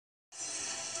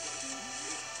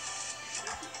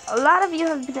a lot of you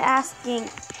have been asking,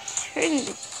 turn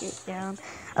this shit down.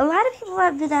 A lot of people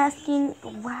have been asking,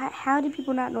 how did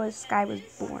people not know the sky was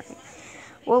born?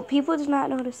 Well, people did not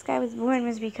know the sky was born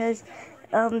was because,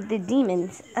 the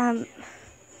demons, I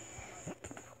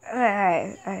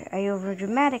over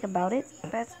dramatic about it,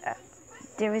 but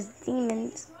there was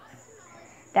demons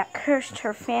that cursed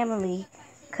her family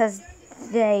because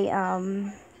they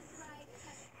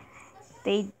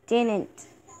didn't,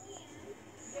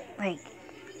 like,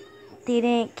 they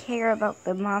didn't care about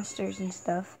the monsters and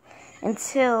stuff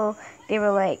until they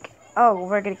were like, oh,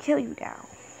 we're gonna kill you now.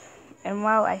 And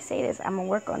while I say this, I'm gonna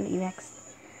work on the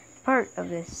next part of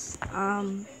this.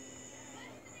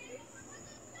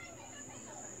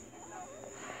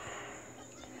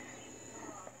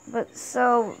 But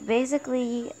so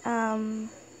basically,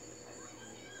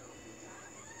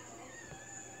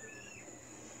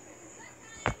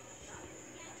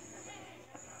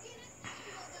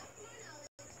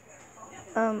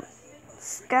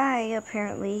 Sky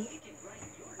apparently,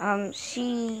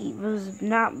 she was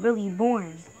not really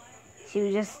born. She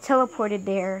was just teleported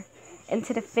there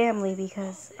into the family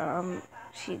because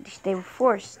they were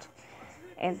forced,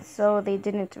 and so they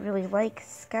didn't really like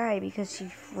Sky because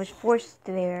she was forced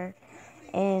there,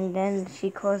 and then she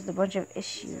caused a bunch of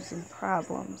issues and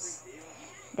problems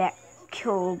that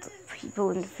killed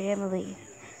people in the family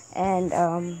and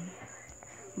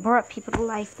brought people to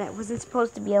life that wasn't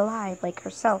supposed to be alive, like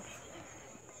herself.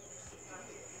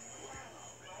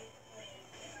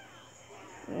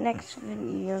 Next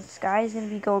video, Sky's gonna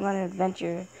be going on an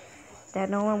adventure that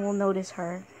no one will notice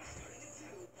her.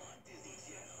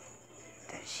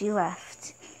 That she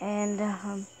left, and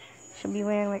she'll be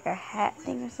wearing like a hat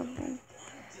thing or something.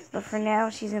 But for now,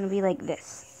 she's gonna be like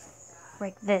this,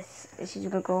 and she's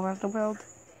gonna go around the world.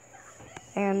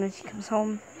 And when she comes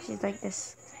home, she's like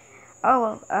this.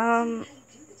 Oh,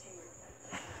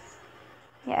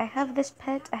 yeah, I have this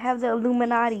pet. I have the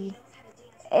Illuminati.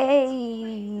 Hey,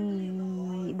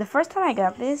 the first time I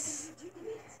got this,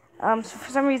 so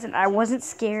for some reason I wasn't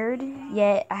scared,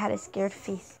 yet I had a scared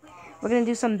face. We're gonna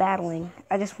do some battling.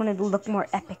 I just wanted to look more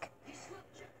epic.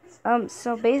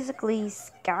 So basically,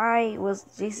 Sky was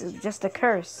just a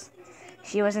curse.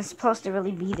 She wasn't supposed to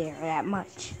really be there that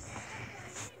much.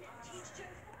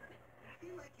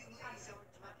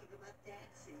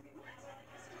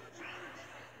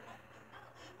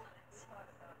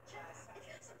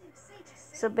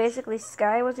 So basically,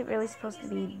 Sky wasn't really supposed to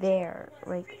be there,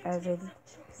 like, as in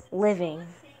living.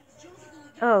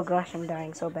 Oh gosh, I'm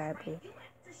dying so badly.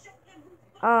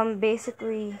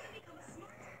 Basically,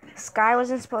 Sky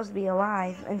wasn't supposed to be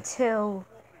alive until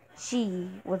she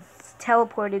was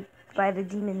teleported by the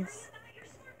demons.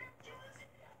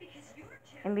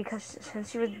 And because since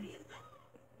she was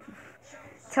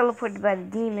teleported by the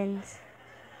demons,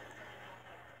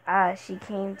 she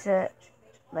came to,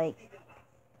 like,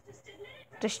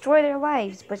 destroy their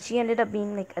lives, but she ended up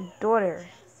being like a daughter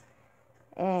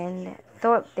and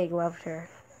thought they loved her.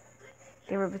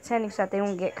 They were pretending so that they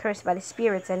don't get cursed by the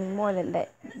spirits any more than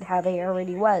that how they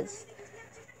already was.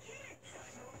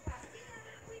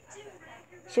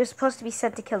 She was supposed to be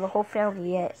sent to kill the whole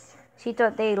family, yet she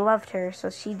thought they loved her, so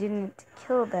she didn't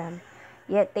kill them.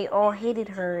 Yet they all hated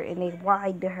her and they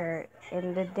lied to her,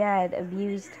 and the dad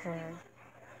abused her,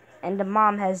 and the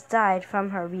mom has died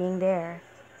from her being there.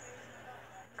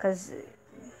 Because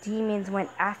demons went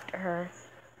after her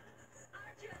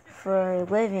for a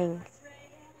living.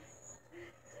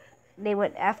 They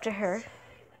went after her.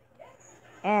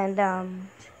 And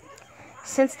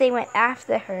since they went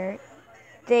after her,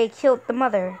 they killed the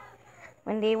mother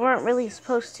when they weren't really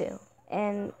supposed to.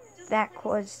 And that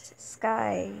caused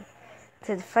Sky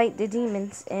to fight the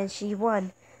demons, and she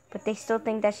won. But they still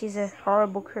think that she's a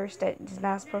horrible curse that is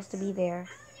not supposed to be there.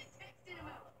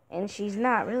 And she's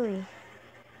not really.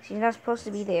 She's not supposed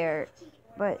to be there,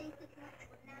 but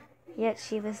yet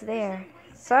she was there.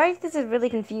 Sorry if this is really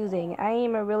confusing. I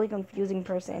am a really confusing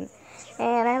person,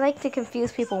 and I like to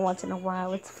confuse people once in a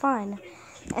while. It's fun.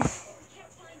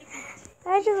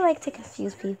 I just like to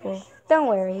confuse people. Don't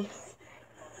worry.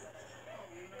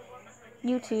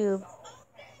 YouTube.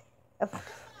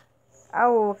 I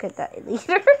will look at that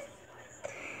later.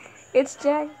 It's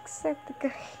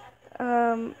Jacksepticeye.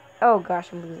 Oh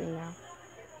gosh, I'm losing now.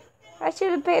 I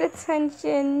should have paid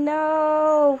attention.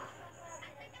 No.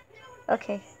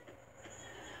 Okay.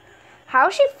 How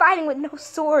is she fighting with no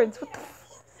swords?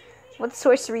 What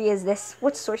sorcery is this?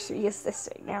 What sorcery is this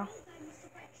right now?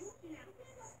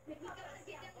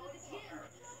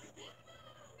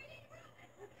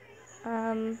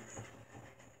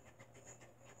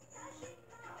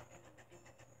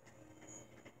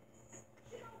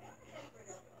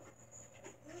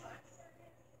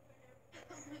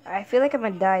 I feel like I'm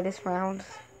gonna die this round.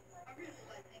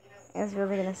 It's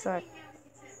really gonna suck.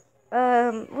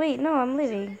 Wait, no, I'm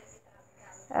living.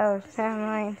 Oh, never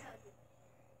mind.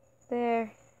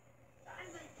 There.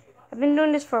 I've been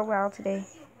doing this for a while today.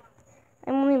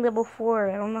 I'm only level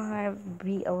 4. I don't know how to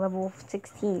beat a level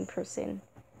 16 person.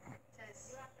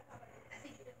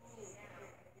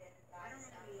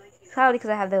 Probably because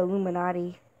I have the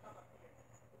Illuminati.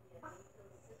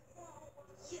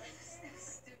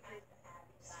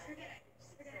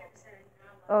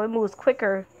 Oh, it moves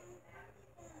quicker.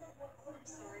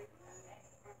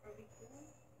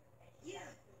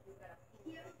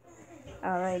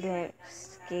 Alright, didn't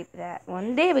escape that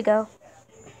one. There we go.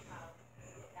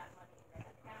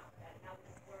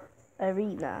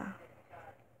 Arena.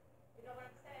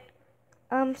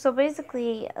 So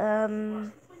basically,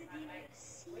 oh,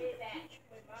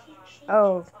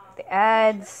 the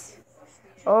ads.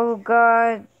 Oh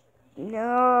god.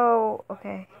 No.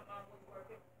 Okay.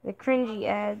 The cringy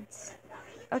ads.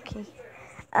 Okay.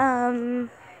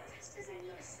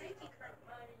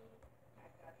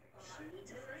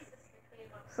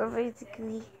 So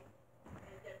basically,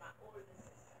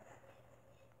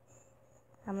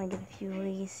 I'm gonna give a few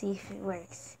leads, see if it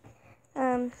works.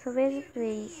 So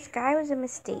basically, Sky was a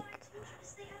mistake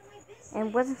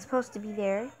and wasn't supposed to be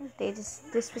there. They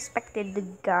just disrespected the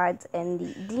gods and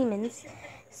the demons,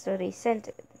 so they sent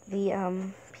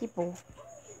the people.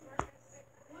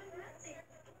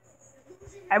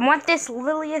 I want this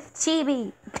Lilith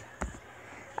chibi.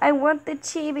 I want the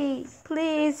chibi,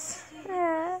 please.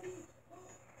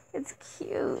 It's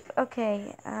cute.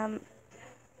 Okay,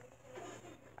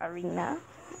 arena.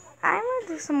 I'm gonna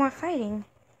do some more fighting.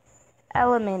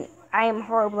 Element. I am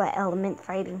horrible at element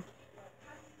fighting.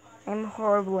 I'm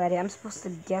horrible at it. I'm supposed to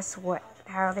guess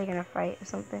how they're gonna fight or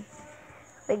something.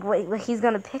 Like what he's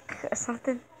gonna pick or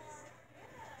something.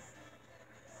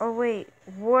 Oh wait,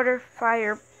 water,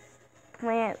 fire,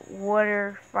 plant,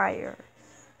 water, fire.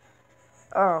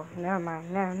 Oh, never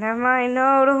mind. Never mind.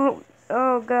 No, don't.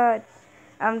 Oh god,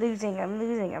 I'm losing.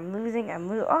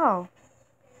 Oh,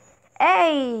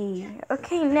 hey.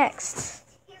 Okay, next.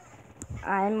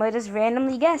 I might just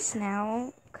randomly guess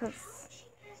now, because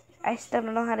I still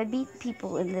don't know how to beat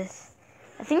people in this.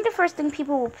 I think the first thing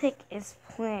people will pick is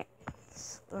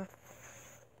plants.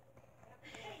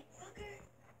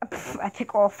 I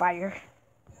pick all fire.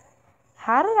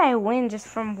 How did I win just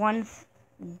from one?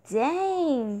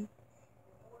 Dang.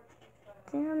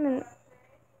 Damn it.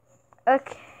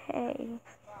 Okay.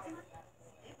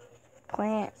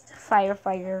 Plant,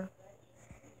 fire.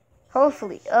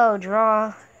 Hopefully. Oh,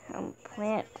 draw.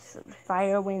 Plants,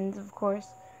 fire wins, of course.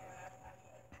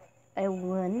 I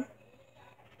won.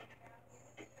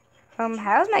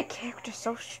 How is my character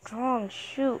so strong?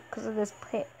 Shoot, because of this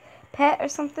pet or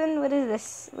something? What is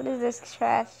this? What is this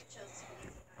trash?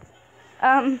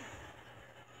 I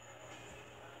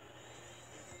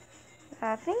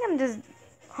think I'm just...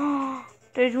 Oh,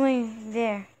 they're doing...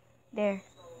 There.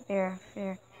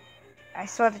 I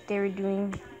saw that they were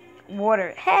doing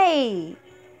water. Hey!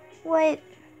 What?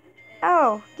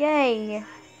 Oh, yay.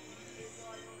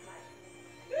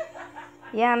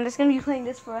 Yeah, I'm just gonna be playing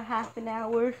this for a half an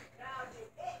hour.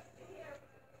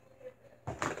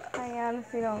 I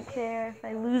honestly don't care if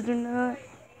I lose or not.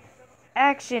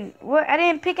 Action. What? I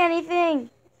didn't pick anything.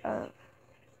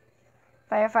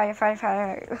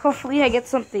 Fire. Hopefully I get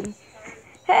something.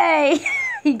 Hey!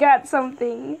 He got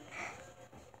something.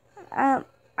 I'm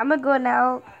gonna go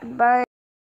now. Bye.